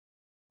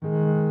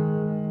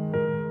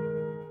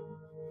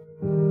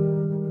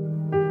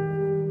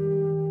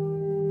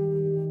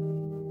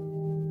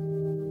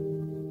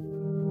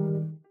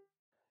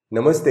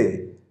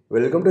Namaste,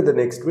 welcome to the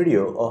next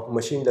video of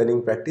Machine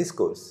Learning Practice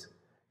course.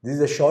 This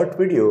is a short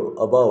video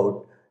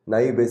about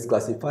naive-Bayes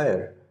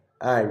classifier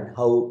and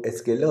how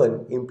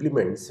sklearn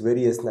implements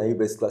various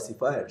naive-Bayes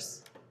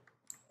classifiers.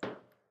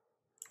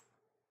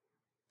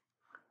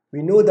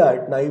 We know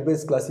that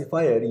naive-Bayes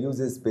classifier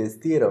uses Bayes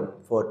theorem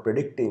for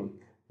predicting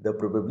the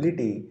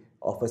probability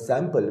of a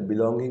sample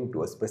belonging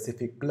to a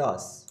specific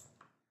class.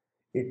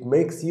 It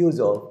makes use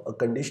of a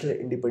conditional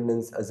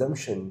independence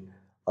assumption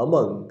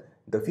among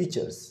the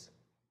features.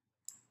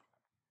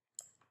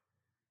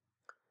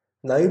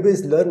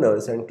 Naive-Bayes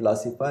learners and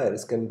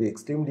classifiers can be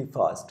extremely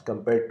fast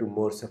compared to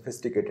more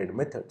sophisticated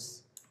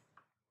methods.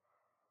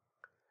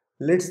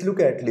 Let's look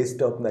at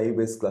list of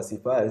naive-Bayes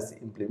classifiers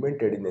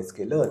implemented in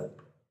sklearn.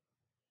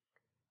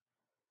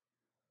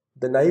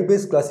 The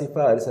naive-Bayes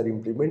classifiers are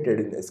implemented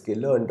in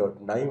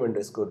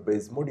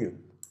sklearn.naive_Bayes module.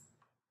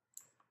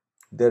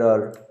 There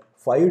are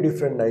 5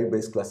 different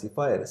naive-Bayes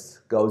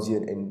classifiers: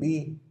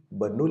 GaussianNB,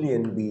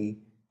 BernoulliNB,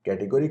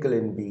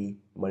 CategoricalNB,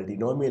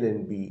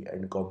 MultiNomialNB,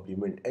 and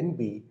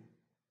ComplementNB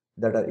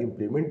that are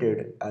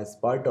implemented as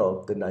part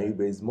of the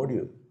naive-Bayes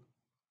module.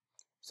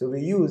 So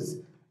we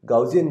use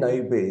Gaussian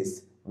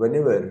naive-Bayes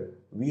whenever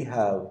we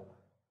have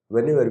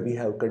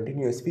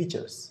continuous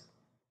features.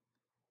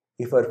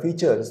 If our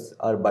features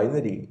are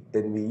binary,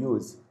 then we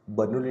use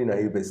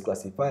BernoulliNB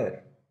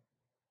classifier.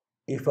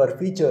 If our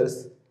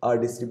features are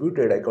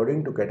distributed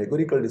according to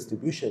categorical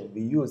distribution,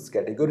 we use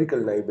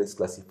CategoricalNB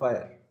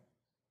classifier.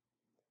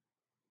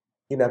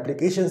 In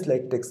applications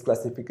like text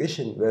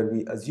classification, where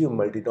we assume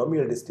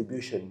multinomial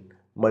distribution,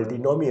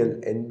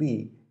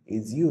 MultiNomialNB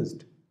is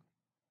used.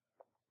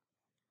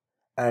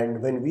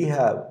 And when we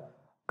have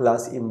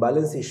class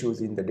imbalance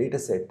issues in the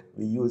dataset,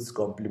 we use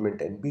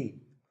ComplementNB.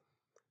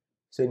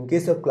 So in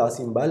case of class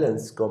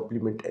imbalance,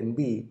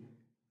 ComplementNB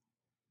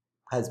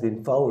has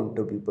been found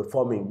to be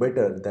performing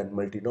better than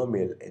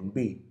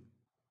MultiNomialNB.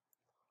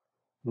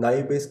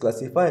 Naive-Bayes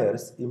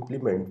classifiers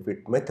implement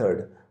fit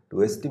method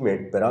to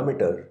estimate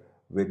parameter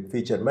with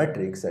feature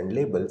matrix and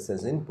labels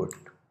as input.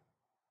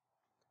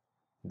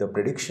 The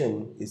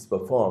prediction is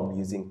performed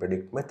using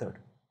predict method.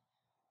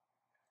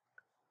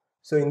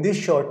 So in this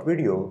short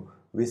video,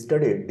 we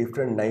studied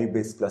different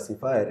naive-Bayes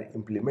classifier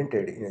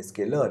implemented in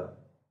sklearn.